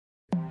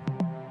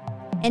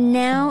And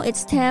now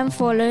it's time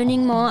for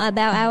learning more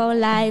about our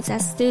lives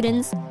as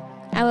students,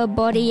 our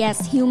body as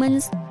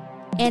humans,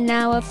 and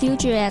our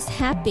future as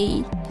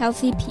happy,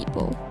 healthy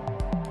people.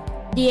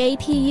 The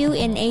APU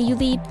and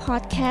AUV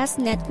Podcast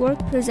Network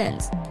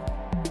presents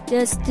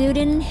the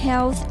Student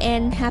Health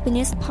and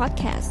Happiness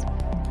Podcast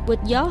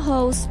with your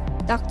host,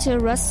 Dr.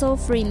 Russell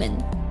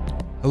Freeman.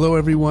 Hello,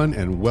 everyone,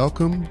 and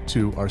welcome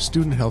to our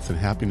Student Health and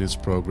Happiness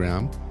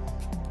program.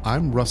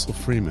 I'm Russell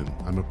Freeman.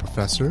 I'm a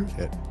professor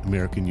at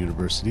American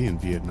University in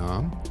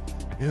Vietnam,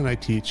 and I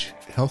teach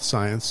health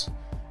science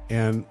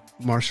and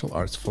martial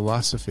arts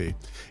philosophy.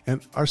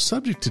 And our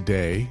subject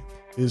today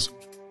is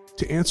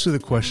to answer the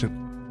question,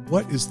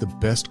 what is the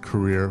best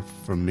career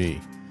for me?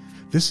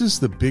 This is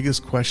the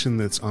biggest question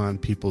that's on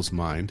people's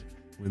mind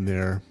when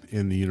they're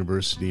in the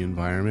university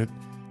environment.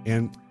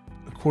 And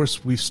of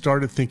course, we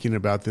started thinking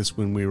about this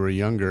when we were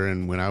younger,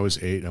 and when I was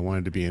 8, I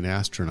wanted to be an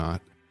astronaut.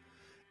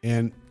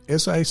 And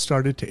as I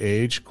started to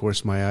age, of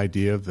course, my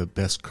idea of the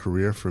best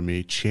career for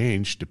me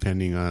changed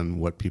depending on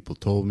what people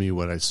told me,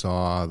 what I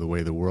saw, the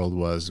way the world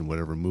was, and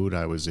whatever mood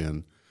I was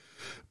in.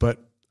 But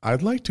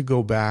I'd like to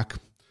go back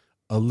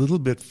a little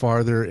bit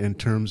farther in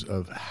terms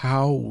of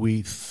how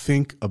we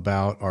think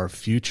about our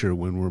future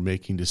when we're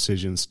making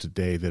decisions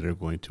today that are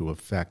going to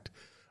affect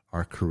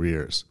our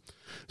careers.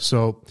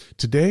 So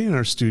today in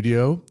our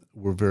studio,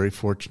 we're very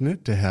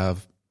fortunate to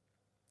have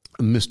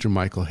Mr.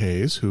 Michael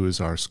Hayes, who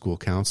is our school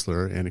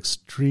counselor and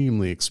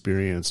extremely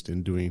experienced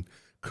in doing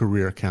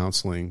career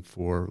counseling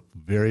for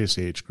various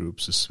age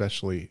groups,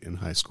 especially in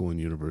high school and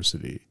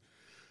university.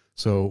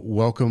 So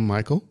welcome,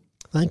 Michael.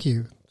 Thank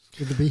you. It's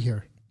good to be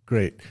here.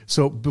 Great.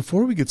 So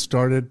before we get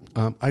started,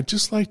 I'd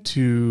just like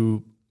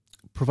to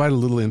provide a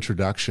little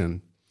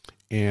introduction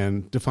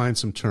and define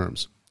some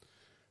terms.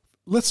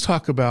 Let's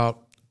talk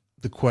about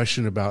the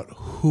question about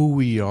who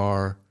we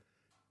are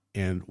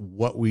and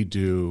what we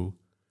do.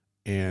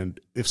 And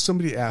if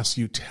somebody asks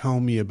you, tell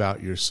me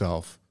about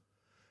yourself,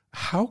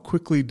 how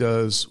quickly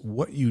does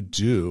what you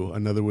do,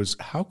 in other words,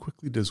 how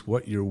quickly does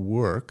what your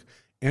work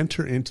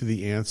enter into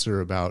the answer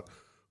about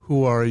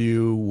who are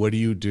you, what do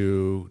you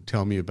do,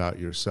 tell me about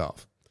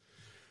yourself?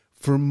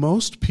 For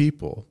most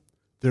people,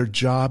 their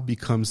job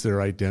becomes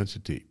their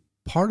identity,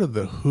 part of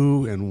the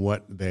who and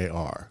what they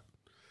are.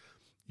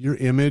 Your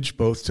image,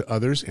 both to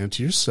others and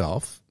to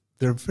yourself,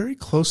 they're very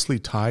closely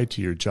tied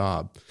to your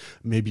job.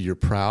 Maybe you're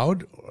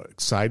proud, or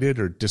excited,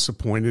 or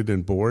disappointed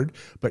and bored,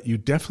 but you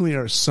definitely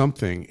are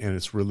something, and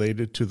it's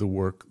related to the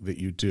work that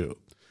you do.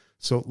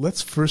 So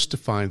let's first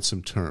define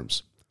some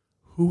terms.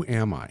 Who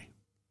am I?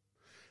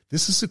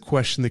 This is a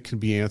question that can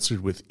be answered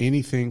with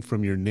anything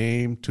from your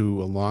name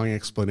to a long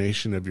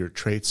explanation of your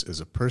traits as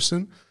a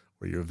person,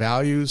 or your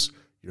values,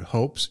 your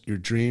hopes, your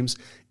dreams.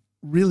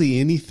 Really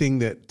anything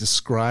that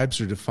describes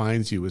or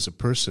defines you as a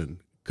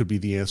person could be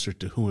the answer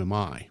to who am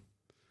I.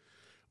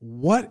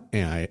 What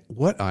I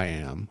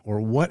am,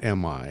 or what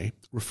am I,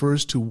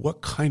 refers to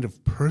what kind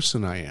of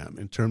person I am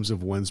in terms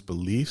of one's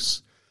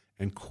beliefs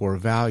and core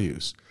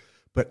values.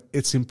 But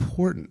it's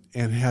important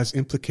and has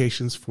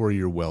implications for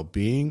your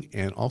well-being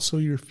and also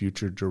your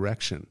future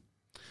direction.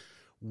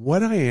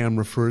 What I am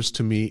refers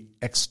to me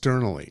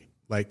externally,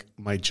 like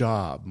my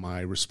job,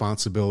 my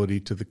responsibility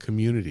to the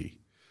community,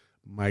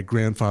 my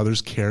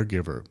grandfather's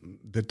caregiver,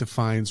 that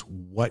defines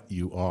what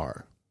you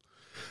are.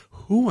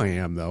 Who I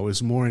am, though,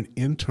 is more an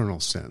internal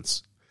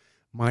sense.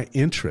 My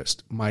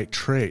interest, my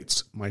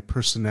traits, my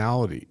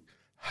personality,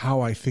 how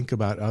I think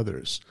about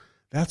others.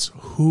 That's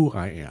who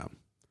I am.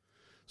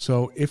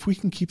 So if we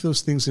can keep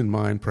those things in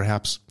mind,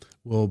 perhaps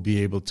we'll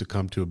be able to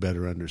come to a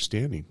better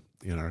understanding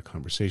in our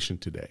conversation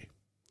today.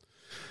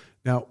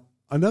 Now,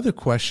 another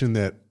question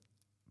that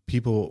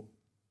people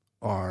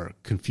are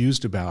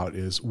confused about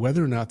is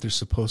whether or not they're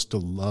supposed to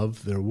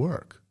love their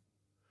work.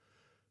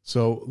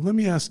 So let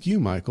me ask you,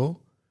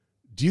 Michael,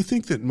 do you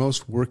think that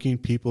most working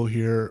people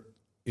here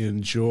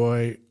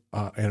enjoy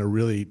and are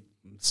really,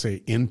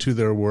 say, into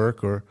their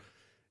work,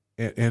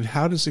 and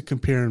how does it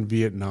compare in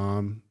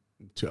Vietnam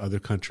to other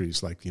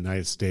countries like the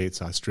United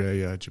States,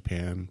 Australia,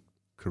 Japan,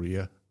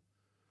 Korea?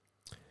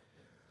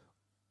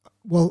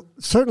 Well,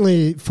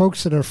 certainly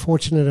folks that are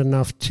fortunate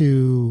enough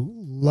to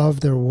love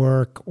their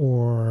work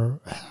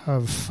or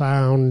have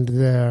found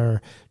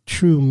their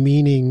true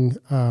meaning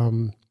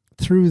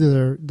through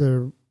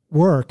their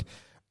work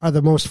are the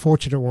most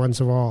fortunate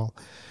ones of all.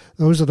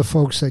 Those are the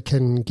folks that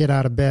can get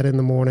out of bed in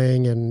the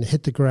morning and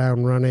hit the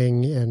ground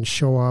running and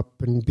show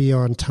up and be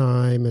on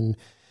time and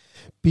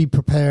be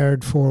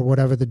prepared for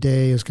whatever the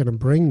day is going to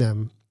bring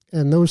them.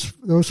 And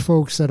those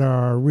folks that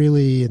are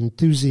really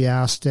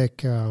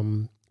enthusiastic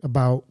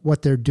about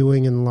what they're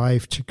doing in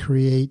life to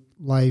create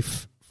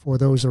life for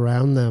those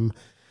around them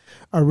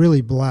are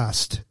really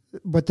blessed.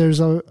 But there's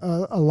a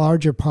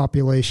larger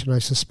population, I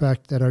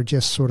suspect, that are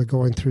just sort of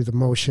going through the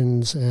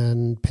motions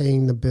and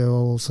paying the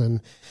bills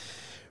and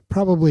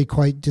probably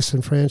quite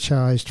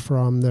disenfranchised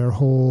from their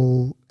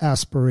whole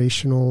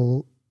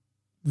aspirational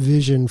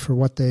vision for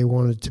what they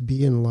wanted to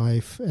be in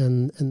life.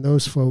 And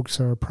those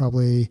folks are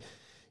probably,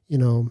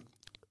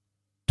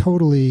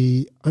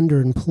 totally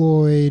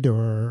underemployed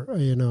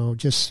or,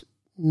 just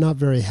not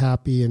very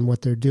happy in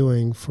what they're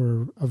doing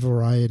for a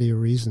variety of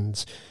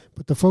reasons.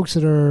 But the folks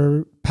that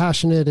are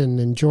passionate and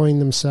enjoying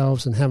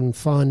themselves and having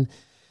fun,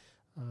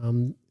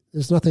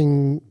 there's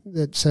nothing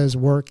that says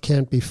work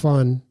can't be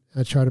fun.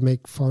 I try to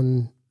make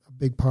fun a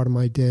big part of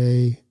my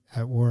day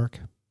at work.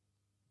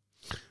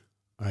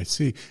 I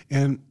see.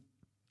 And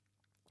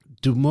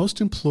do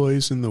most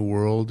employees in the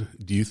world,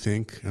 do you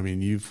think, I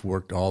mean, you've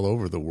worked all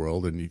over the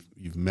world and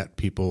you've met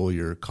people,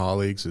 your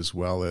colleagues, as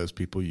well as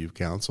people you've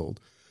counseled.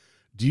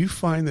 Do you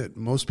find that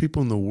most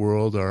people in the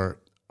world are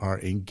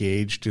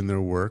engaged in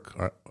their work?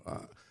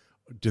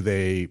 Do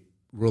they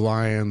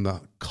rely on the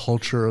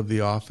culture of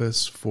the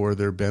office for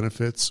their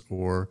benefits,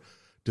 or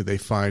do they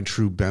find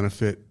true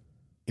benefit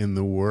in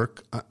the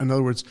work? In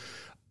other words,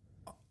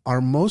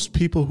 are most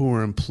people who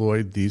are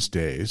employed these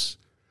days,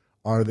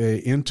 are they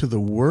into the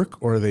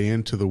work or are they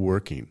into the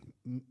working?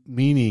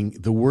 Meaning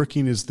the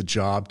working is the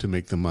job to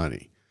make the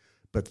money,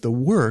 but the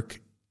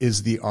work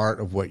is the art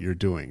of what you're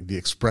doing, the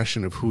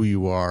expression of who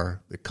you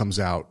are that comes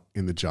out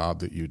in the job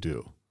that you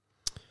do.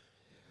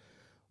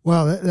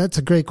 Well, that's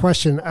a great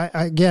question.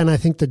 I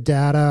think the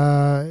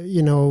data,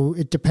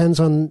 it depends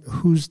on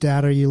whose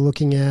data you're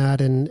looking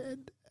at. And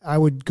I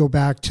would go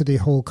back to the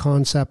whole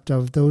concept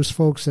of those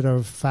folks that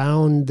have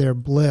found their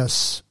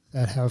bliss,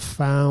 that have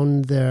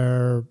found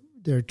their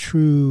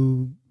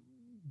true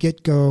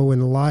get-go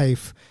in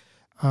life.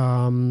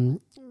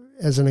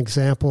 As an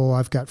example,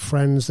 I've got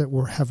friends that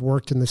have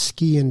worked in the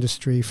ski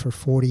industry for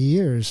 40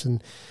 years,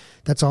 and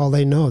that's all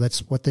they know. That's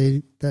what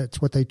they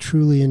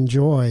truly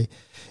enjoy.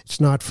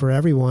 It's not for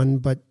everyone,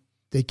 but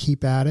they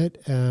keep at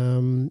it.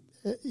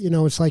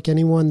 It's like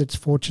anyone that's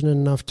fortunate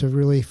enough to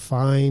really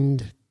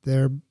find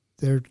their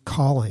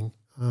calling.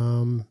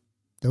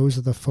 Those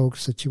are the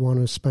folks that you want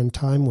to spend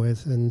time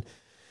with, and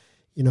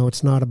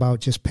it's not about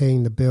just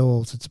paying the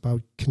bills. It's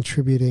about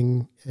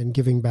contributing and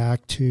giving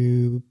back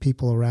to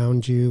people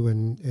around you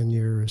and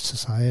your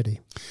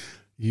society.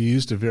 You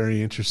used a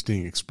very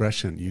interesting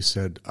expression. You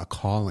said a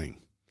calling.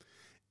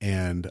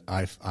 And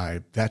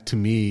that to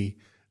me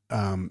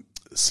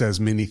says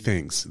many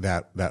things,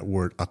 that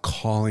word, a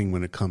calling,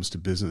 when it comes to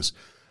business.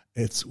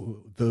 It's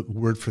the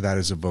word for that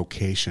is a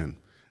vocation.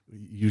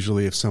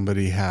 Usually if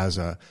somebody has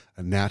a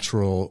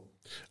natural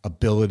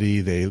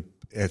ability,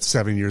 at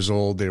 7 years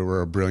old, they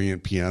were a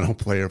brilliant piano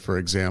player, for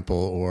example,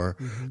 or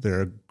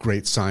they're a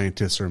great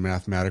scientist or a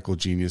mathematical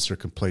genius or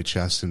can play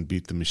chess and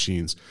beat the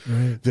machines.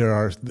 Right.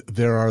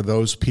 There are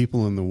those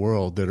people in the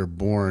world that are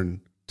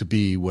born to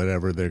be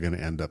whatever they're going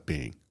to end up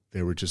being.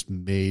 They were just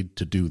made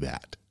to do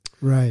that.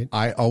 Right.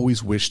 I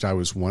always wished I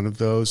was one of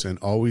those and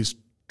always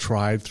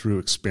tried through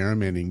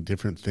experimenting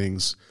different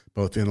things,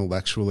 both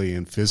intellectually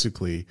and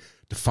physically,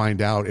 to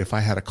find out if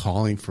I had a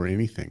calling for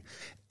anything.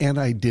 And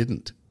I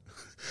didn't.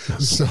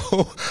 So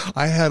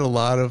I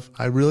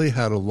really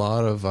had a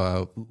lot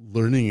of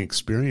learning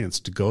experience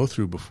to go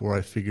through before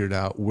I figured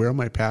out where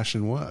my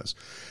passion was,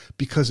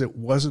 because it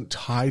wasn't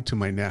tied to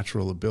my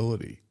natural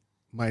ability.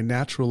 My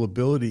natural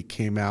ability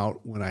came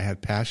out when I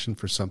had passion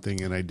for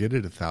something and I did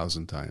it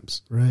 1,000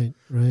 times. Right.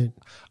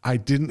 I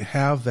didn't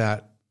have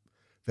that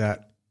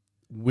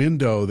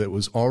window that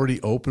was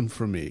already open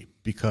for me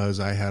because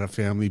I had a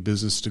family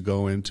business to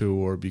go into,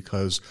 or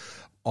because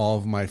all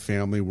of my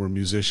family were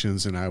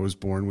musicians and I was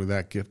born with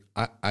that gift.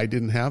 I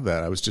didn't have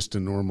that. I was just a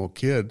normal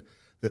kid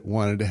that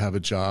wanted to have a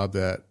job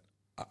that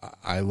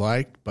I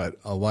liked, but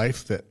a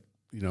life that,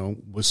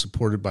 was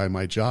supported by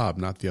my job,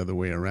 not the other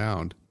way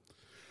around.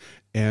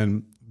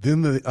 And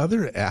then the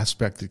other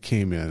aspect that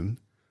came in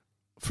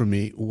for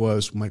me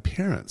was my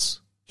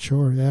parents.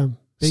 Sure, yeah.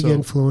 Big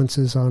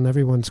influences on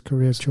everyone's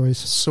career choice.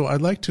 So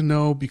I'd like to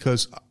know,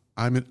 because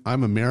I'm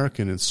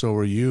American and so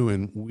are you,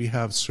 and we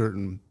have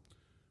certain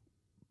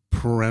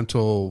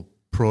parental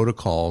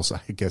protocols,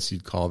 I guess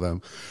you'd call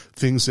them,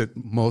 things that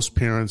most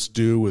parents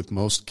do with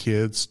most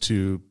kids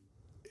to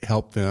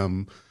help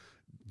them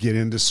get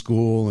into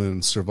school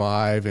and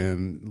survive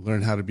and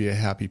learn how to be a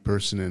happy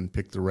person and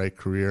pick the right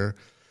career.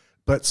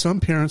 But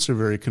some parents are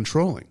very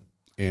controlling,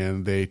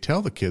 and they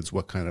tell the kids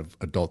what kind of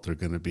adult they're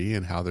going to be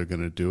and how they're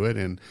going to do it.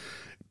 And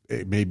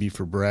it may be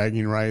for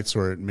bragging rights,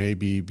 or it may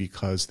be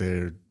because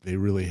they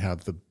really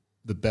have the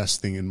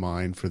best thing in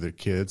mind for their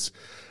kids,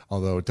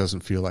 although it doesn't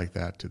feel like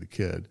that to the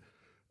kid.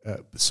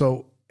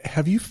 So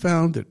have you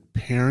found that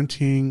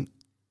parenting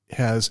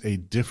has a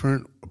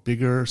different,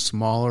 bigger,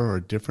 smaller, or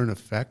different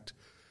effect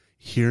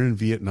here in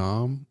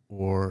Vietnam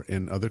or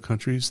in other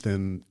countries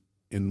than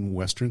in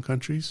Western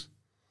countries?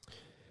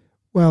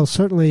 Well,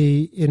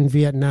 certainly in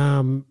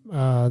Vietnam,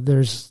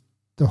 there's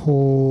the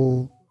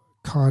whole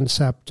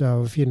concept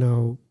of,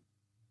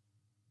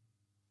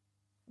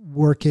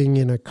 working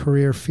in a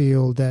career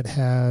field that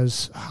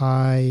has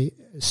high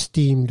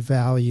esteemed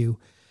value,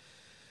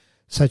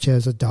 such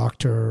as a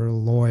doctor,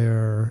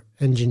 lawyer,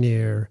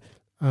 engineer.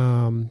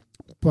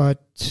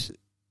 But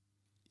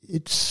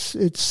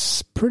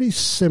it's pretty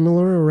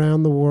similar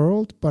around the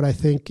world. But I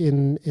think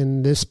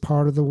in this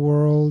part of the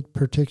world,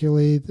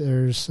 particularly,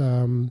 there's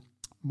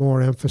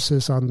more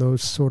emphasis on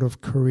those sort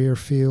of career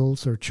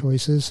fields or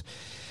choices.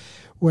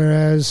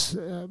 Whereas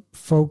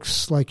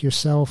folks like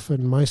yourself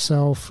and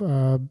myself,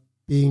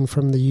 being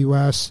from the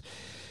U.S.,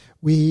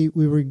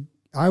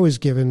 I was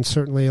given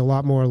certainly a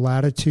lot more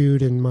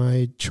latitude in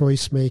my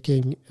choice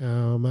making.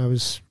 I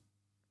was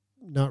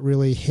not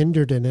really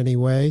hindered in any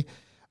way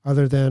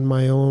other than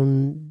my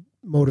own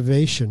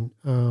motivation.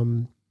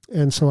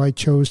 And so I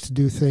chose to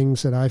do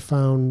things that I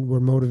found were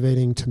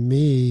motivating to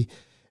me,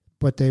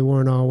 but they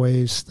weren't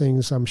always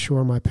things I'm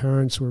sure my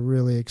parents were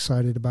really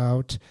excited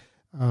about.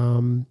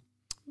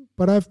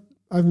 But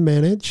I've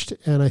managed,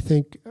 and I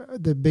think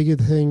the bigger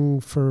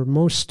thing for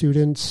most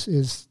students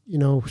is,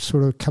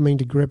 sort of coming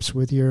to grips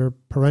with your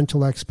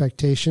parental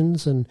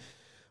expectations and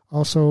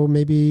also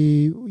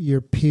maybe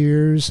your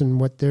peers and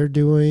what they're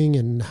doing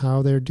and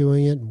how they're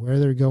doing it and where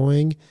they're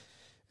going,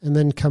 and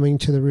then coming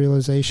to the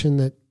realization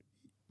that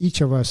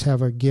each of us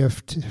have a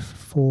gift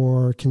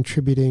for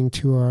contributing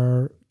to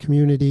our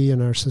community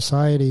and our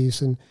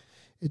societies, and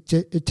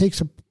it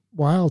takes a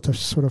while to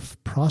sort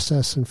of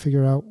process and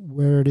figure out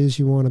where it is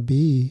you want to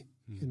be,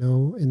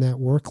 in that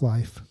work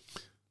life.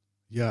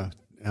 Yeah,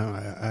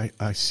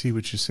 I see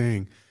what you're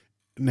saying.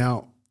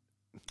 Now,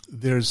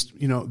 there's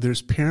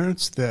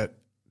parents that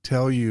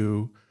tell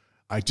you,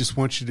 I just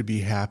want you to be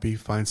happy,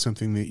 find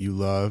something that you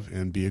love,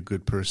 and be a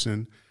good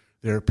person.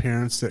 There are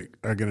parents that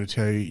are going to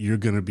tell you, you're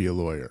going to be a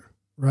lawyer.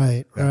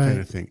 Right, that kind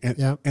of thing.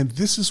 And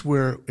this is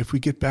where, if we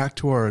get back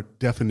to our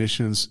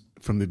definitions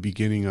from the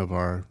beginning of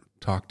our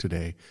talk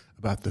today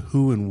about the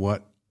who and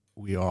what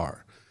we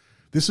are,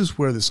 this is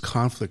where this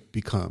conflict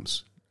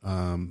becomes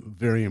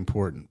very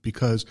important,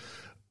 because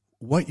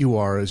what you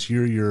are is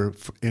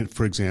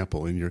for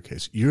example, in your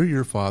case, you're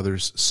your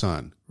father's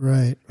son.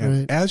 Right,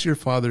 and as your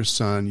father's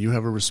son, you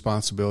have a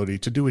responsibility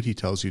to do what he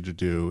tells you to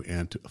do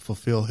and to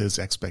fulfill his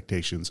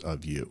expectations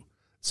of you.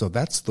 So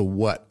that's the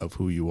what of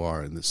who you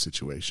are in this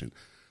situation.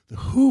 The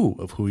who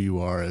of who you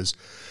are is,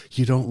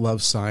 you don't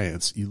love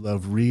science. You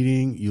love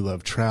reading. You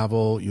love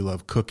travel. You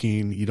love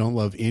cooking. You don't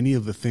love any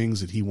of the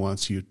things that he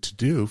wants you to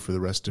do for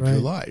the rest of your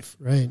life.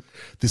 Right.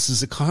 This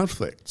is a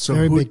conflict. So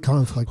very big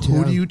conflict.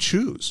 Who do you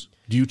choose?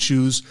 Do you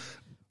choose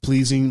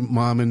pleasing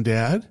mom and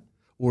dad,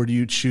 or do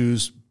you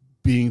choose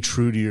being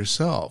true to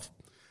yourself?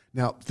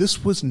 Now,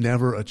 this was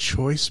never a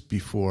choice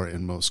before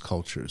in most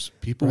cultures.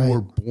 People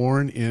were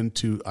born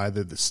into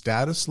either the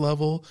status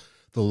level,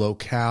 the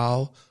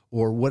locale,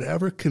 or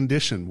whatever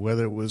condition,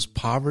 whether it was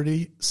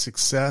poverty,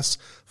 success,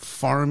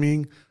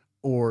 farming,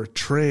 or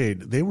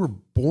trade. They were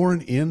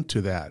born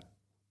into that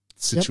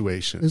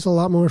situation. Yep. There's a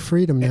lot more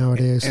freedom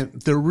nowadays. And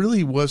there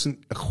really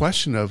wasn't a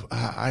question of,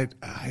 I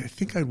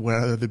think I'd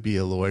rather be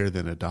a lawyer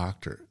than a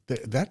doctor.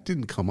 That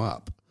didn't come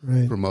up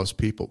for most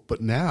people.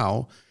 But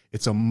now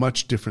it's a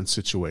much different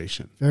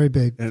situation. Very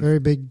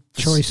big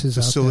choices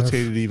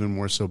facilitated out there. Even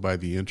more so by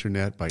the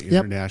internet, by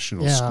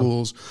international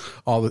schools,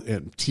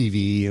 and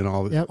TV, and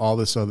all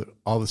this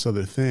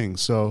other thing.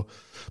 So,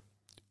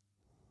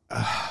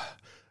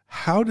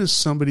 how does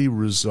somebody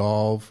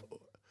resolve?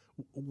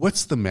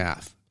 What's the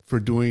math for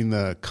doing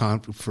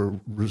for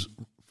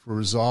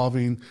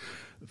resolving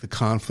the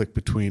conflict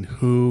between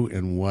who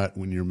and what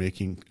when you're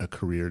making a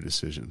career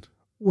decision?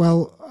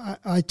 Well,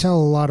 I tell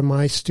a lot of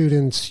my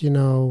students,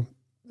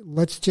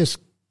 let's just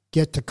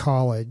get to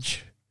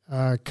college,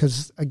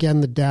 because,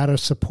 again, the data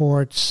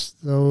supports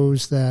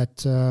those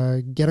that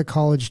get a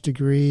college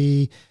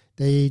degree.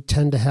 They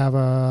tend to have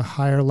a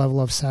higher level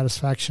of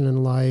satisfaction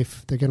in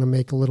life. They're going to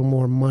make a little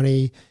more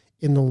money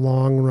in the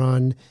long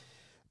run.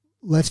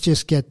 Let's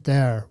just get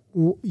there.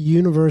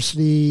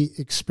 University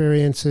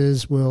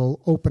experiences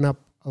will open up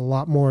a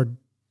lot more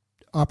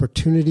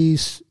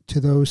opportunities to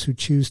those who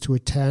choose to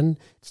attend.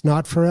 It's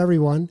not for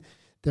everyone.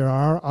 There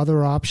are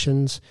other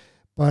options,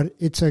 but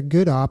it's a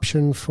good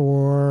option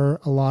for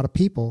a lot of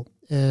people.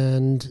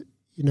 And,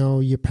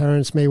 your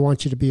parents may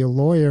want you to be a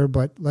lawyer,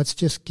 but let's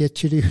just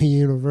get you to a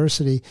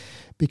university,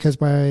 because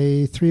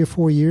by 3 or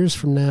 4 years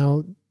from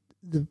now,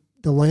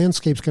 the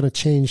landscape's going to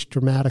change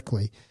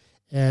dramatically.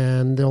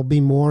 And there'll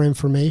be more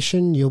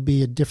information. You'll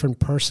be a different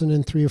person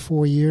in 3 or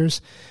 4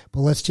 years.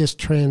 But let's just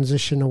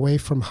transition away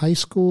from high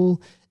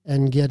school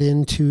and get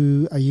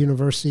into a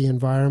university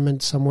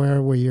environment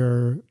somewhere where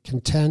you're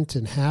content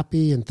and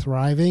happy and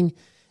thriving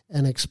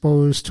and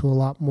exposed to a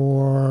lot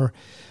more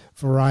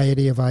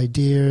variety of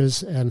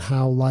ideas and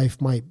how life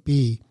might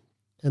be.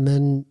 And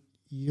then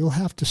you'll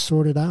have to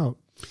sort it out.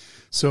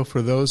 So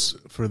for those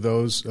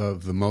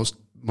of the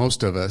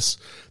most of us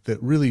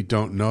that really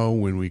don't know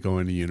when we go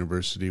into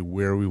university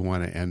where we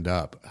want to end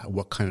up,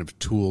 what kind of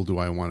tool do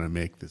I want to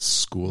make this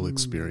school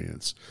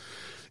experience?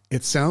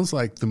 It sounds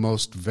like the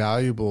most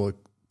valuable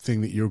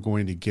thing that you're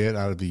going to get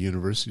out of the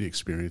university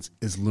experience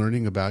is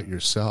learning about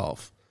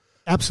yourself.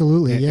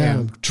 Absolutely,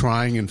 and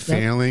trying and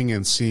failing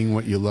and seeing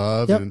what you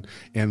love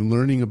and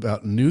learning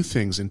about new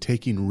things and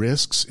taking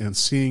risks and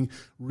seeing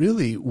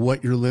really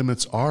what your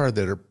limits are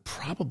that are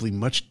probably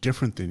much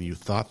different than you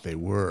thought they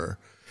were.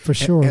 For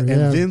sure, and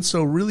then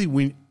so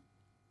really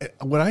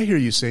what I hear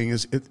you saying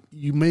is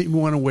you may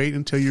want to wait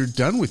until you're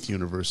done with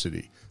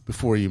university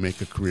before you make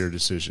a career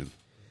decision?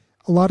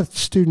 A lot of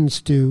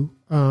students do,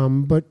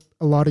 but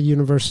a lot of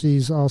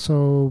universities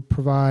also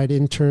provide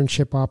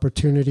internship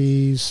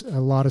opportunities.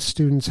 A lot of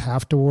students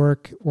have to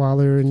work while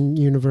they're in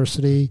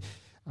university.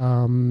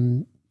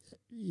 So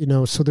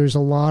there's a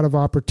lot of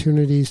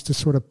opportunities to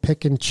sort of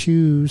pick and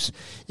choose.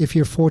 If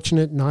you're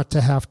fortunate not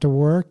to have to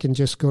work and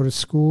just go to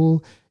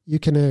school, you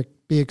can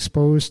be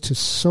exposed to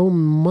so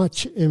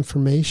much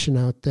information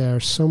out there,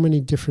 so many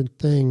different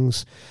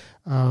things.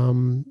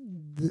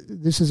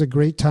 This is a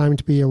great time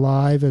to be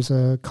alive as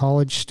a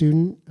college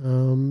student.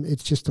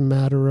 It's just a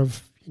matter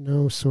of,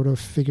 sort of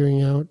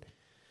figuring out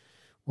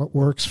what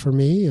works for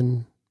me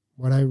and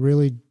what I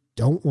really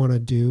don't want to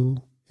do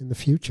in the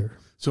future.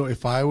 So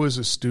if I was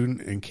a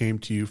student and came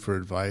to you for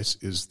advice,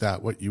 is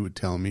that what you would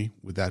tell me?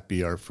 Would that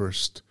be our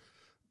first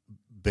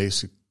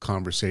basic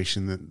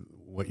conversation, that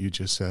what you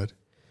just said?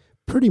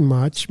 Pretty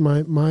much.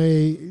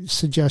 My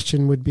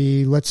suggestion would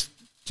be, let's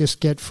just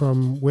get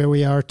from where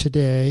we are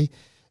today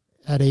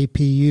at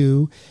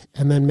APU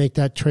and then make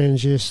that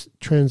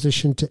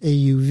transition to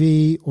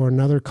AUV or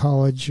another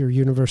college or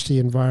university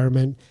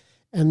environment,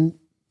 and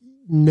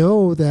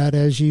know that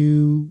as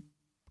you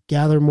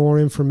gather more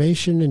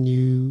information and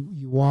you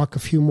walk a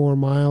few more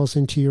miles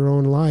into your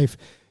own life,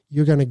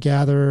 you're going to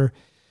gather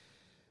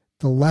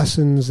the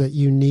lessons that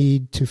you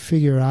need to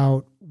figure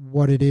out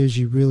what it is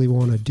you really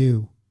want to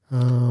do.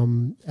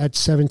 At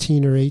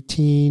 17 or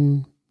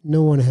 18,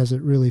 no one has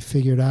it really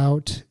figured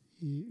out.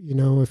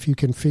 If you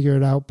can figure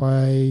it out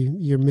by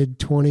your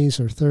mid-20s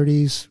or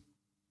 30s,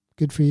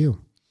 good for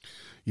you.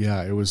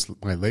 Yeah, it was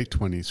my late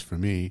 20s for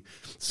me.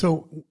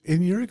 So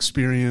in your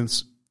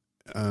experience,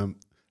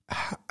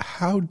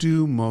 how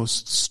do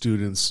most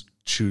students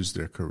choose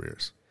their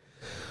careers?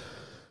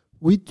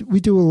 We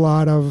do a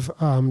lot of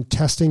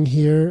testing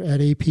here at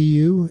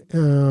APU.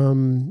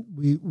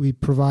 We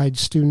provide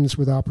students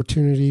with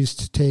opportunities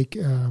to take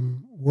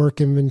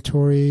work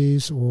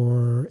inventories,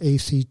 or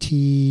ACT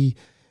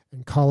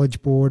and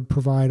College Board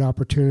provide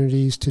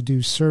opportunities to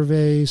do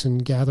surveys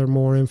and gather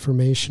more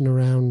information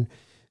around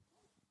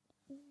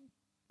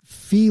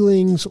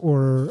feelings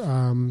or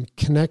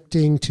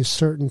connecting to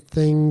certain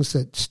things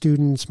that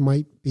students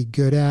might be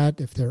good at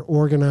if they're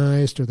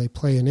organized, or they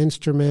play an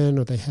instrument,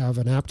 or they have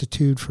an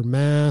aptitude for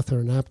math or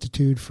an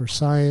aptitude for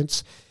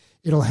science.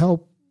 It'll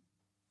help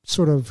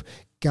sort of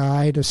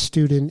guide a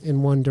student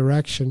in one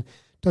direction.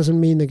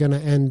 Doesn't mean they're going to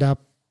end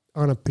up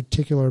on a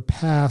particular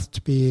path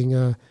to being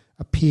a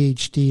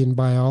PhD in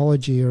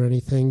biology or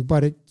anything,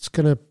 but it's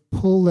going to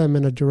pull them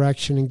in a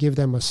direction and give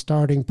them a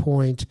starting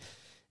point.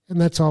 And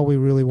that's all we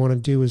really want to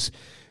do, is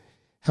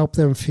help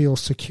them feel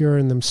secure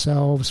in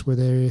themselves, where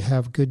they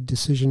have good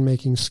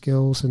decision-making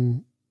skills,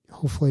 and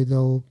hopefully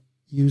they'll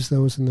use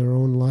those in their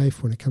own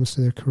life when it comes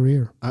to their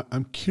career.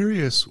 I'm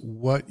curious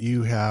what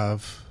you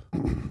have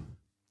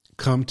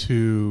come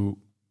to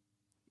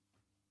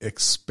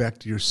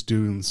expect your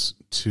students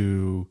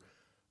to,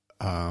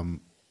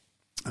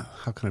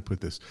 how can I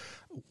put this?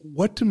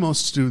 What do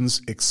most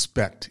students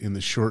expect in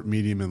the short,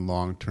 medium, and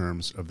long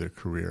terms of their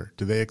career?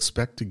 Do they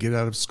expect to get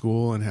out of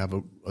school and have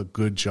a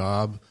good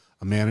job,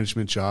 a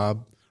management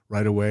job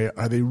right away?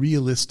 Are they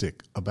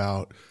realistic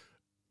about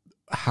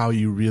how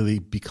you really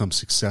become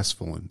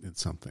successful in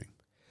something?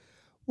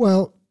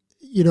 Well,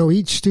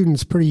 each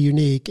student's pretty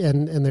unique,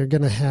 and they're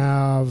going to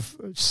have,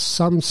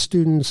 some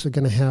students are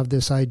going to have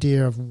this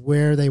idea of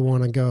where they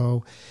want to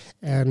go,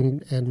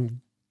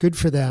 and good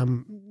for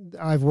them.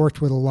 I've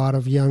worked with a lot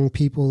of young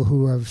people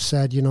who have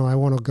said, I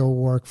want to go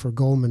work for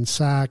Goldman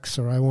Sachs,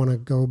 or I want to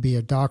go be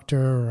a doctor,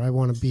 or I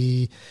want to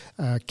be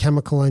a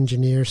chemical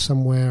engineer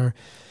somewhere.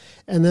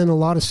 And then a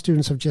lot of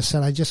students have just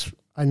said,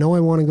 I know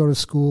I want to go to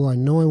school. I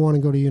know I want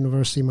to go to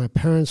university. My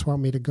parents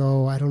want me to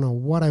go. I don't know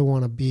what I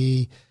want to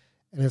be.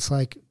 And it's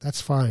like,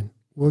 that's fine.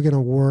 We're going to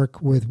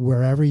work with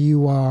wherever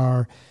you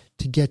are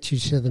to get you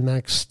to the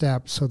next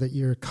step, so that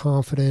you're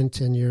confident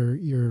and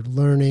you're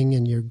learning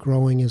and you're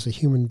growing as a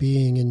human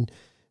being. And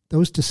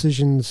those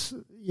decisions,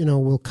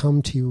 will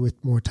come to you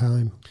with more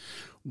time.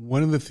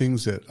 One of the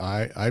things that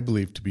I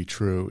believe to be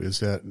true is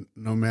that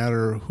no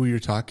matter who you're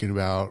talking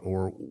about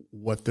or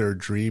what their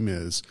dream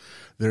is,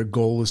 their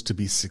goal is to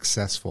be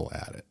successful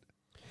at it.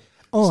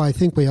 Oh, I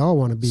think we all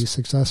want to be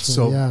successful.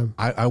 So yeah.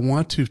 I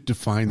want to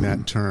define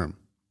that term,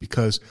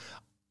 because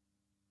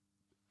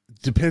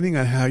depending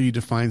on how you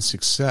define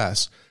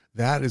success,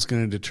 that is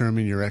going to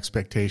determine your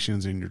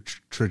expectations and your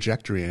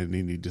trajectory in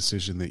any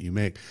decision that you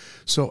make.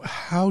 So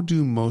how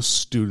do most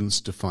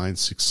students define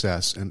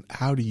success, and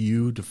how do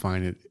you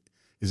define it?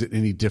 Is it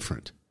any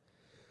different?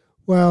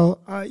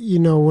 Well,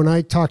 when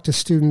I talk to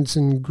students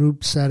in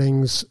group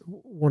settings,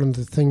 one of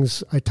the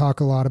things I talk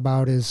a lot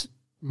about is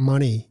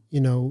money.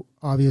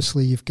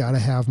 Obviously you've got to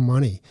have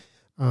money.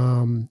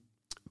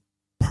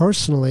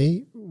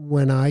 Personally,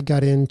 when I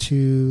got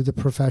into the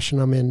profession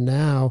I'm in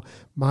now,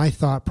 my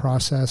thought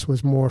process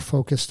was more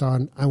focused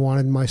on, I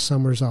wanted my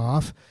summers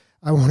off.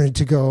 I wanted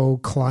to go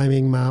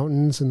climbing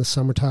mountains in the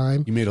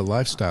summertime. You made a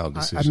lifestyle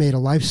decision. I made a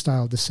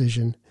lifestyle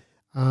decision.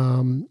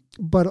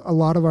 But a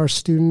lot of our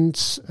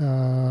students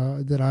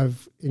that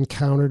I've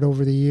encountered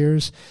over the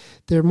years,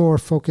 they're more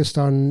focused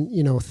on,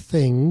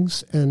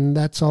 things, and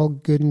that's all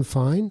good and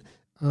fine.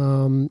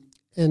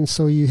 And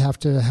so you have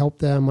to help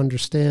them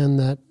understand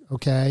that,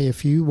 okay,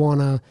 if you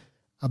want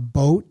a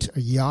boat, a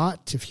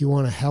yacht, if you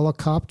want a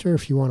helicopter,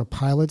 if you want a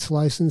pilot's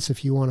license,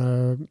 if you want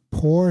a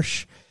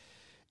Porsche,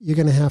 you're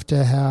going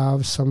to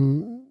have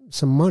some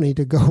money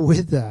to go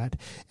with that.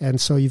 And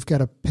so you've got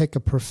to pick a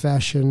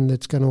profession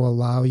that's going to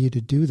allow you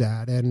to do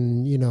that.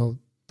 And,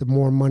 the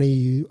more money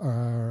you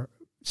are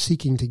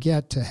seeking to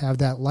get to have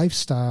that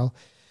lifestyle,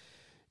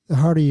 the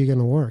harder you're going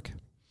to work.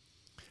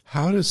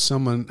 How does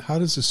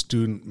a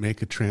student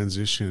make a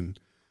transition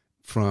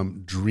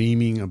from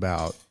dreaming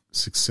about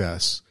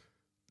success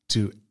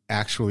to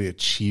actually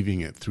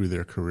achieving it through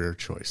their career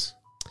choice?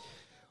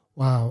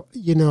 Wow.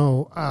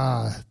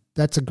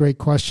 That's a great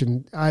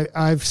question.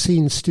 I've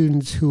seen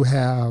students who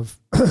have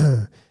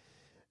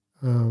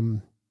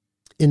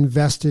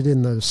invested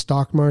in the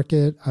stock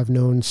market. I've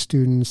known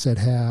students that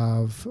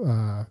have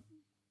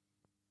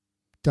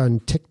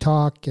done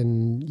TikTok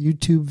and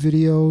YouTube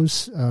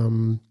videos,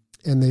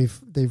 and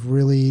they've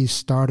really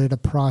started a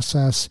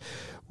process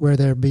where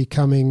they're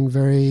becoming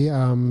very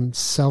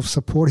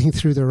self-supporting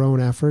through their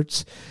own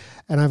efforts.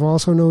 And I've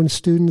also known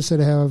students that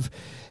have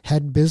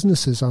had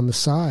businesses on the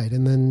side,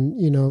 and then,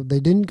 they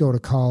didn't go to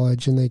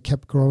college and they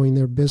kept growing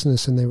their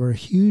business and they were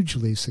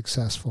hugely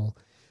successful.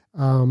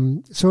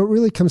 So it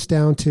really comes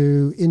down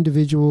to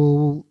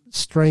individual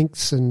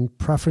strengths and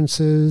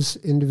preferences,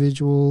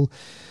 individual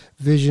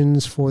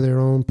visions for their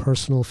own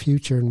personal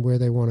future and where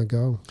they want to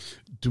go.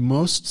 Do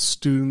most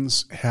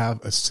students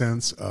have a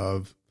sense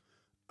of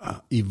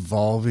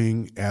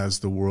evolving as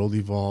the world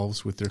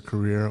evolves with their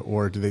career,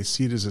 or do they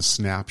see it as a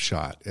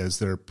snapshot as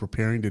they're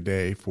preparing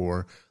today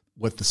for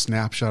what the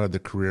snapshot of the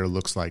career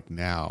looks like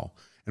now?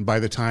 And by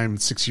the time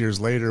 6 years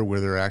later, where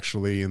they're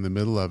actually in the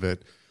middle of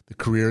it, the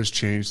career has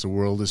changed, the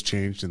world has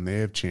changed, and they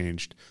have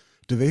changed.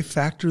 Do they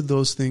factor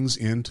those things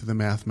into the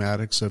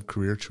mathematics of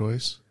career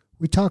choice?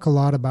 We talk a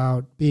lot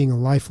about being a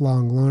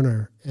lifelong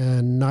learner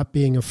and not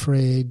being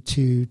afraid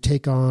to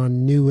take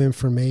on new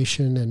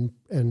information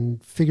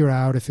and figure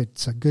out if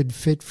it's a good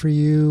fit for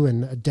you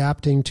and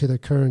adapting to the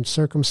current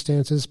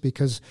circumstances,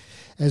 because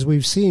as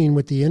we've seen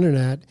with the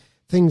internet,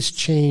 things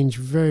change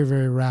very,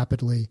 very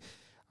rapidly.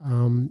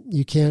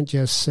 You can't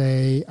just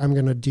say, I'm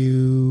going to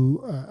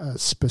do a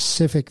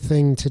specific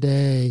thing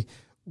today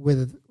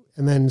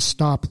and then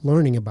stop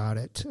learning about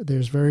it.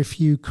 There's very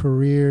few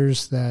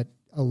careers that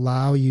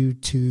allow you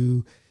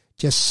to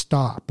just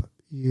stop.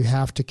 You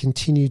have to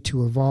continue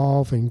to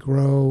evolve and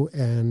grow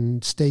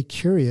and stay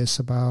curious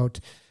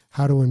about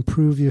how to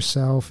improve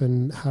yourself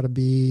and how to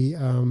be,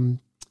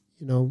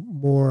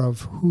 more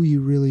of who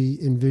you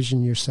really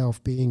envision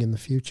yourself being in the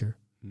future.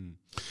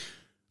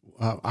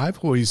 I've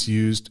always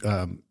used,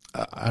 I'm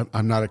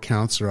not a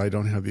counselor, I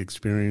don't have the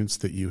experience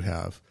that you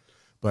have,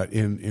 but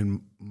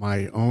in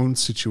my own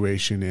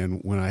situation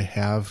and when I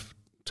have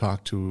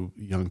talked to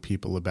young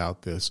people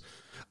about this,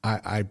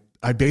 I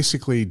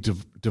basically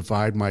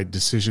divide my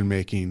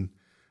decision-making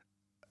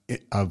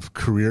of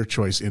career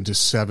choice into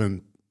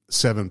seven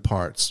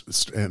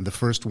parts. And the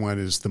first one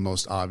is the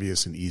most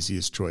obvious and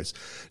easiest choice.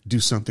 Do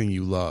something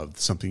you love,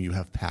 something you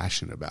have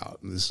passion about.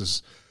 And this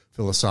is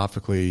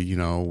philosophically,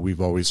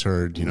 we've always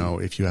heard,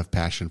 if you have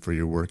passion for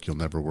your work, you'll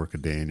never work a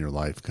day in your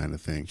life kind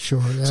of thing.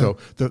 Sure. Yeah. So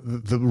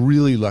the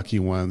really lucky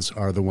ones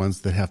are the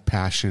ones that have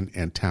passion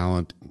and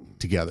talent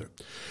together.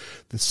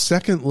 The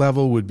second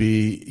level would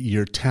be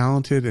you're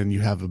talented and you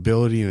have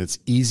ability and it's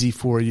easy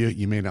for you.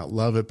 You may not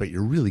love it, but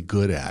you're really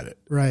good at it.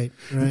 Right.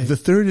 The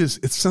third is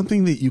it's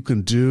something that you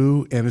can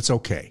do and it's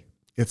okay.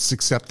 It's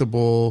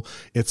acceptable.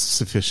 It's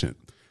sufficient.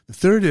 The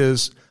third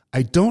is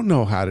I don't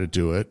know how to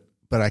do it,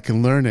 but I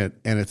can learn it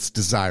and it's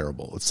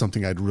desirable. It's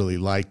something I'd really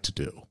like to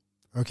do.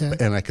 Okay.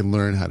 And I can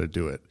learn how to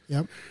do it.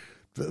 Yep.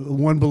 The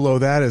one below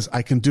that is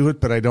I can do it,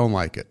 but I don't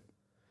like it.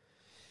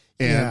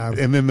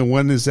 And then the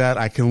one is that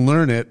I can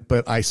learn it,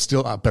 but I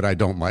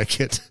don't like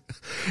it.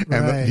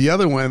 And Right. the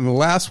other one, the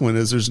last one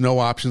is there's no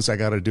options. I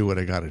got to do what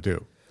I got to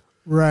do.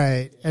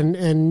 Right.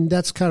 And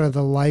that's kind of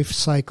the life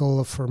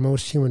cycle for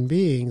most human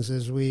beings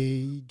is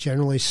we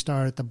generally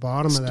start at the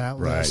bottom of that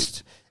Right.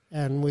 list.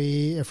 And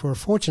if we're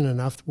fortunate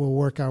enough, we'll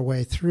work our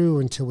way through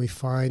until we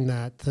find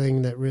that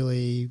thing that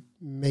really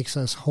makes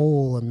us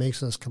whole and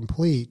makes us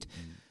complete.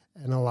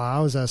 And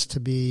allows us to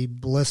be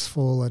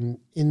blissful and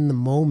in the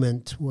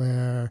moment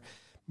where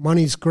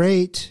money's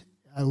great.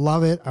 I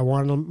love it. I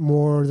want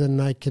more than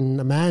I can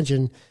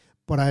imagine,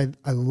 but I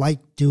like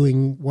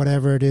doing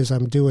whatever it is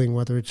I'm doing,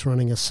 whether it's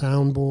running a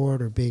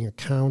soundboard or being a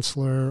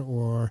counselor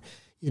or,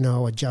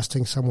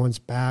 adjusting someone's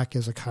back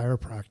as a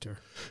chiropractor.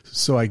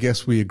 So I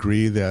guess we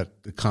agree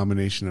that the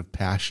combination of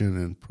passion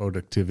and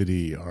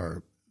productivity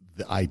are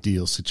the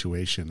ideal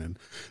situation. And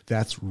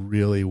that's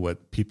really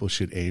what people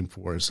should aim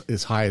for, is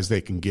as high as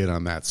they can get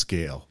on that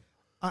scale.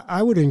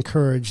 I would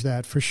encourage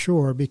that for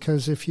sure,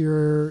 because if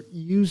you're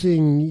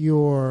using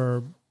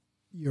your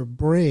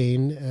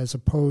brain as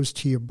opposed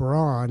to your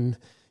brawn,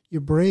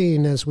 your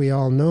brain, as we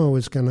all know,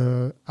 is going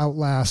to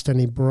outlast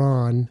any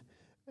brawn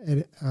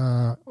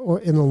or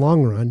in the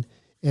long run.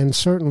 And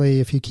certainly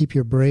if you keep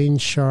your brain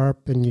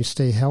sharp and you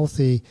stay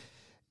healthy,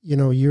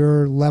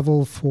 your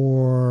level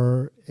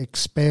for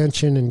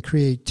expansion and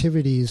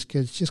creativity is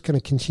just going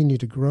to continue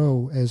to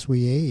grow as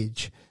we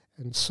age.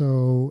 And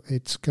so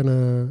it's going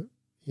to,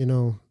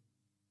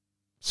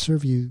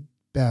 serve you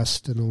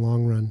best in the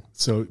long run.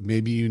 So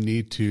maybe you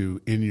need to,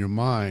 in your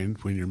mind,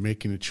 when you're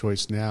making a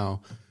choice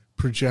now,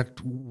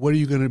 project what are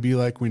you going to be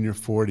like when you're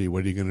 40?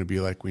 What are you going to be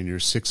like when you're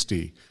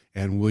 60?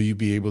 And will you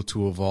be able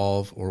to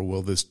evolve, or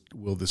will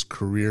this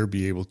career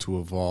be able to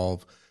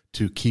evolve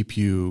to keep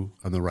you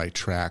on the right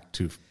track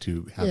to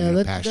having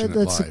a passionate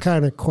life? That's the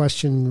kind of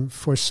question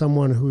for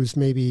someone who's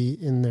maybe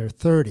in their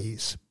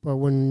 30s. But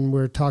when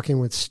we're talking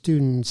with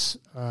students,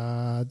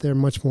 they're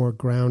much more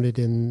grounded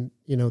in,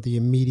 the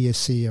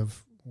immediacy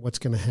of what's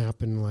going to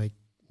happen like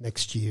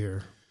next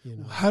year.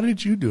 How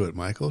did you do it,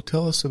 Michael?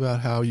 Tell us about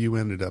how you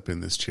ended up in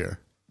this chair.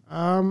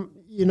 I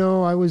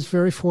was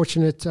very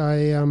fortunate.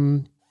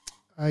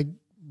 I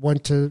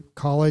went to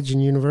college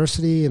and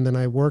university, and then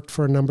I worked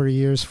for a number of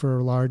years for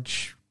a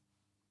large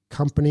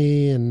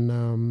company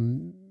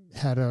and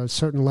had a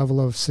certain level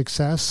of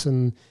success.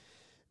 And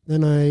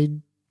then I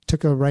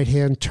took a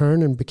right-hand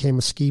turn and became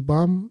a ski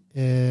bum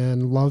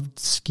and loved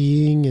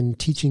skiing and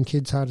teaching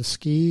kids how to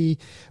ski.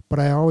 But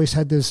I always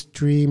had this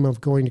dream of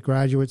going to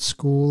graduate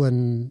school,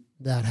 and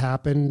that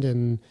happened.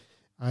 And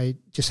I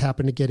just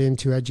happened to get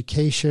into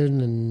education,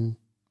 and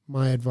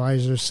my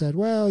advisor said,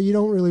 well, you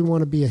don't really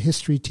want to be a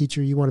history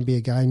teacher. You want to be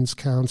a guidance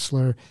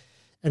counselor.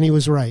 And he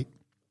was right.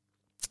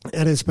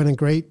 And it's been a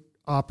great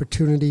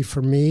opportunity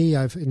for me.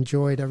 I've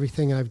enjoyed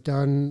everything I've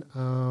done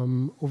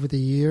over the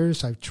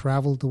years. I've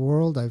traveled the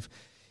world. I've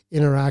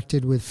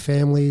interacted with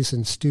families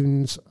and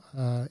students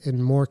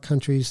in more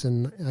countries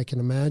than I can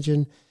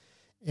imagine.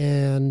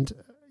 And,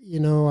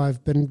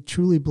 I've been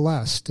truly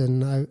blessed.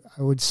 And I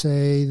would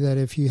say that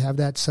if you have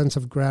that sense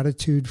of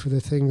gratitude for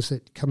the things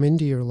that come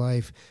into your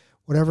life,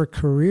 whatever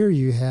career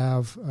you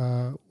have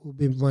will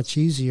be much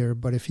easier.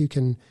 But if you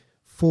can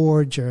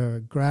forge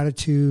a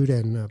gratitude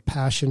and a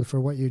passion for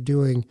what you're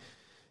doing,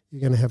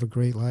 you're going to have a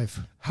great life.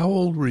 How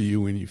old were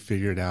you when you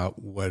figured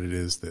out what it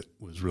is that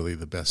was really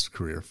the best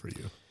career for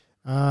you?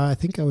 I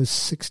think I was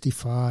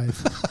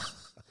 65.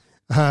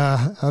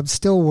 I'm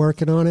still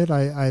working on it.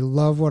 I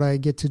love what I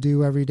get to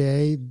do every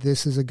day.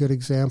 This is a good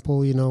example,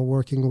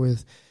 working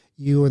with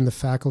you and the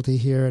faculty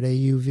here at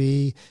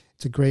AUV.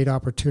 It's a great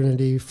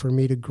opportunity for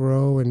me to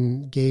grow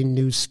and gain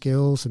new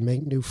skills and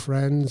make new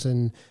friends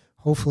and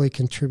hopefully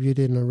contribute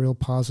in a real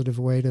positive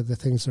way to the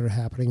things that are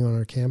happening on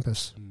our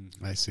campus.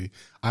 I see.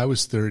 I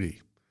was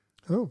 30.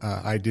 Oh.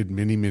 I did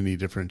many, many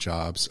different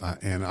jobs,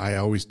 and I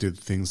always did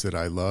things that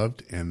I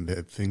loved and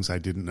the things I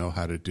didn't know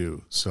how to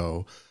do.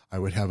 So I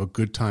would have a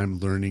good time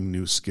learning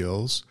new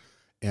skills,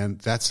 and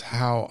that's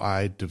how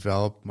I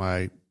developed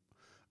my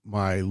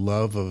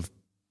love of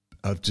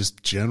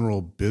just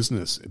general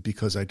business,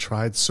 because I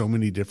tried so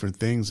many different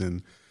things,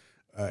 and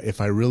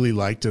if I really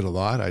liked it a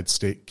lot, I'd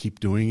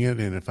keep doing it,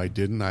 and if I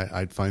didn't,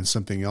 I'd find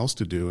something else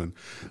to do. And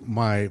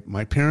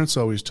my parents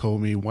always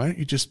told me, "Why don't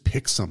you just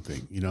pick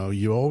something?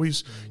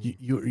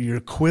 You're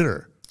a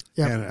quitter."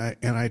 Yeah.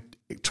 And I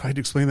tried to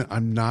explain that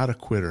I'm not a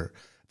quitter.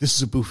 This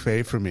is a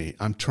buffet for me.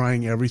 I'm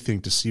trying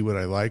everything to see what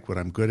I like, what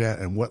I'm good at,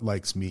 and what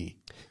likes me.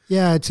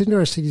 Yeah, it's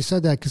interesting you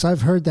said that, because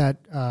I've heard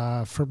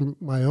that from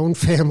my own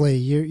family.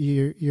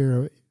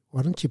 You're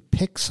why don't you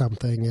pick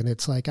something? And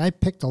it's like I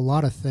picked a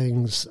lot of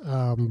things.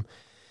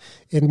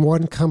 In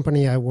one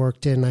company I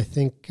worked in, I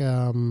think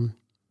the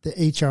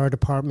HR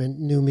department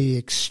knew me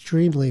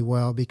extremely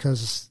well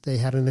because they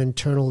had an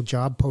internal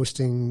job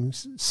posting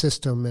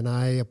system, and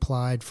I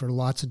applied for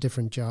lots of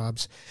different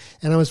jobs.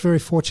 And I was very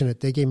fortunate.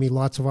 They gave me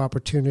lots of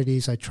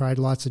opportunities. I tried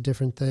lots of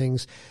different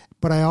things.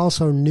 But I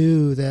also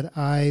knew that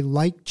I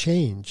like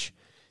change,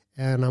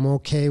 and I'm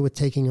okay with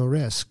taking a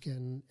risk.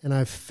 And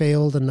I've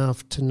failed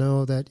enough to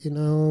know that,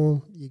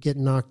 you get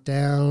knocked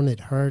down, it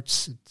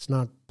hurts, it's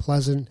not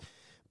pleasant.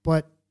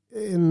 But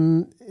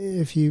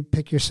if you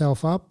pick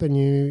yourself up and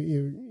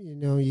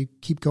you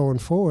keep going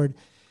forward,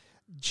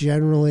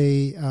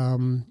 generally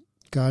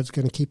God's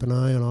going to keep an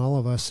eye on all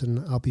of us, and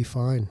I'll be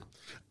fine.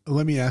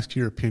 Let me ask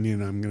your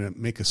opinion. I'm going to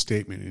make a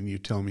statement, and you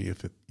tell me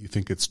if you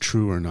think it's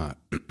true or not.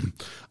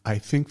 I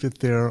think that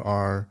there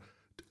are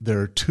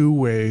two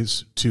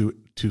ways to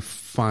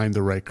find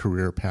the right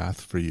career path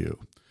for you.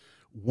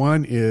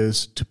 One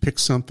is to pick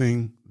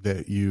something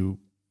that you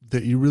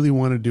really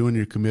want to do and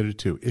you're committed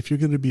to. If you're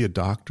going to be a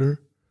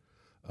doctor,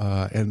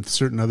 and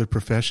certain other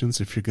professions,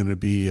 if you're going to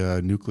be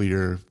a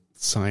nuclear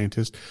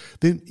scientist,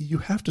 then you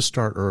have to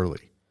start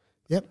early.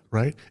 Yep.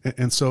 Right?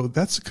 And so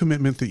that's a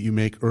commitment that you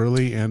make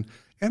early, and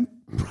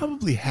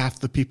probably half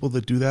the people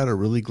that do that are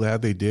really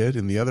glad they did,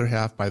 and the other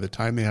half, by the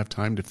time they have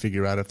time to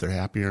figure out if they're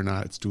happy or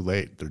not, it's too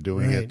late. They're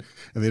doing it,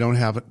 and they don't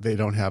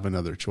have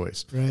another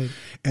choice. Right.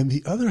 And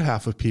the other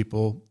half of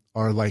people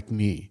are like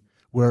me,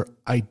 where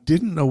I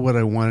didn't know what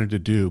I wanted to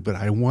do, but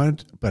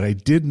I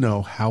did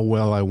know how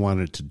well I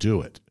wanted to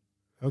do it.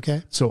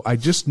 Okay. So I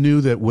just knew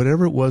that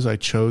whatever it was I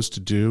chose to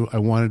do, I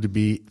wanted to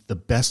be the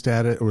best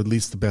at it, or at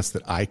least the best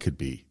that I could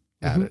be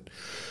at it.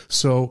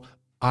 So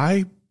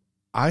I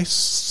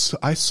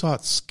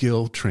sought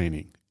skill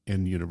training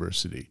in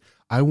university.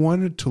 I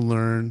wanted to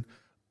learn.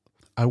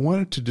 I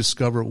wanted to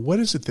discover what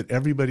is it that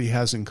everybody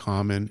has in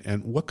common,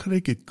 and what could I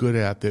get good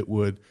at that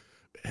would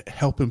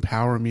help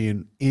empower me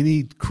in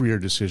any career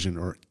decision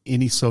or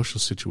any social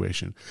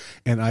situation.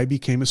 And I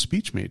became a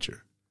speech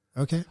major.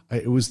 Okay.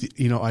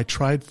 I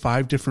tried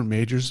 5 different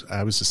majors.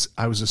 I was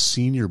a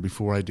senior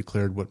before I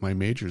declared what my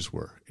majors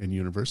were in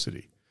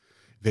university.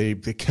 They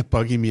kept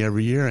bugging me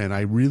every year, and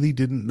I really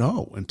didn't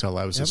know until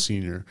I was a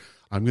senior.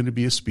 I'm going to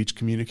be a speech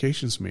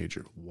communications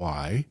major.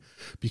 Why?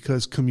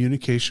 Because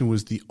communication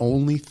was the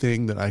only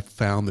thing that I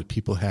found that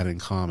people had in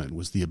common,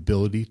 was the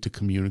ability to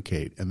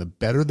communicate. And the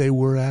better they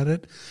were at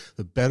it,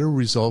 the better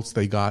results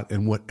they got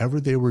in whatever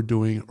they were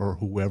doing or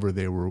whoever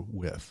they were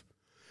with.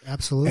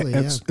 Absolutely.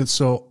 And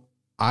so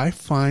I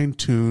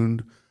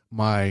fine-tuned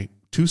my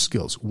 2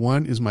 skills.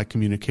 One is my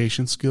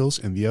communication skills,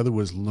 and the other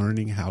was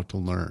learning how to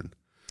learn.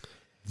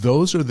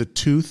 Those are the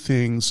 2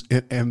 things,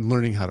 and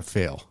learning how to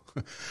fail.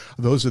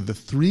 Those are the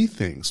 3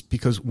 things,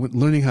 because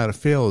learning how to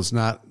fail is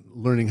not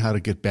learning how to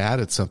get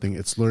bad at something.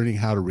 It's learning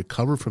how to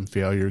recover from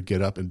failure,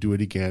 get up and do it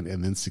again,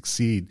 and then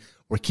succeed,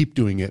 or keep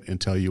doing it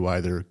until you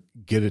either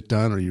get it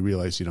done or you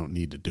realize you don't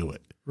need to do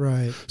it.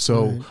 Right.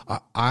 So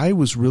right. I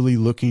was really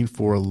looking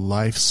for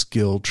life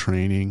skill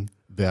training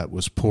that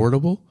was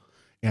portable.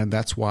 And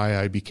that's why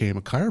I became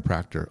a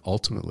chiropractor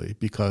ultimately,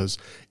 because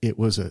it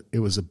was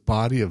a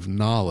body of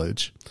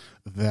knowledge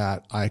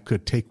that I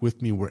could take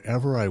with me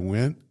wherever I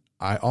went.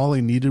 All I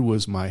needed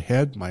was my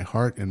head, my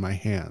heart, and my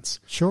hands.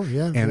 Sure,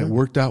 yeah. And it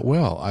worked out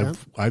well.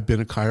 I've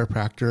been a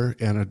chiropractor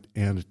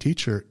and a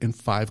teacher in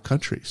 5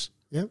 countries.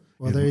 Yep.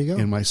 Well, there you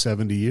go. In my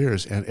 70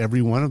 years. And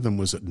every one of them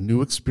was a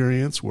new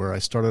experience where I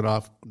started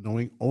off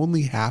knowing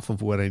only half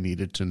of what I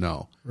needed to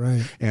know.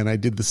 Right. And I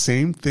did the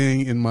same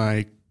thing in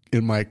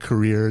my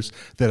careers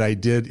that I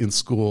did in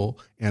school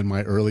and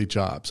my early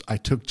jobs. I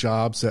took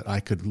jobs that I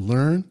could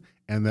learn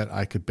and that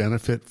I could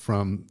benefit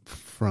from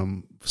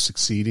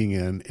succeeding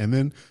in. And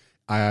then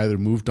I either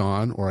moved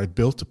on, or I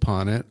built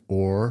upon it,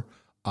 or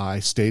I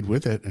stayed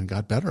with it and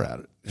got better at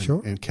it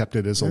and kept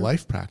it as a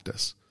life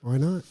practice. Why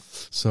not?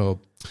 So,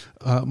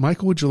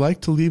 Michael, would you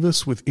like to leave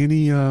us with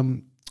any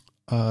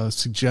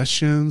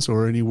suggestions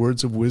or any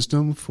words of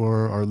wisdom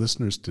for our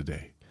listeners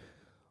today?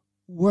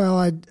 Well,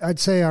 I'd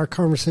say our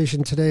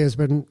conversation today has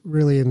been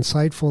really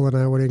insightful, and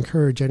I would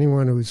encourage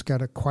anyone who's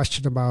got a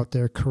question about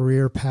their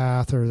career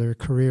path or their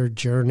career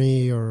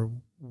journey or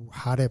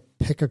how to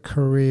pick a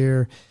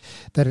career,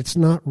 that it's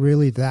not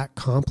really that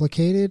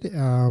complicated.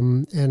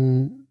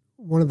 And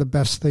one of the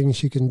best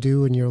things you can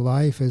do in your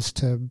life is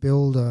to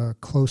build a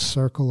close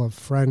circle of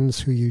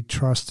friends who you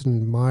trust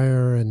and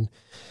admire, and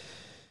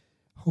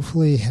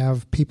hopefully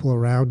have people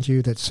around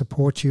you that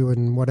support you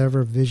in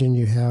whatever vision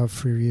you have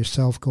for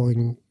yourself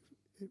going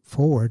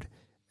forward,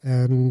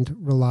 and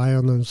rely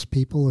on those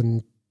people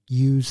and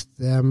use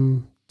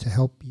them to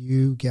help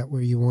you get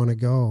where you want to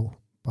go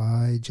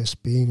by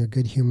just being a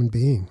good human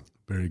being.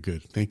 Very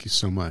good. Thank you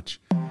so much.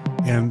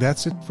 And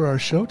that's it for our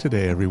show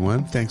today,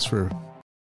 everyone. Thanks for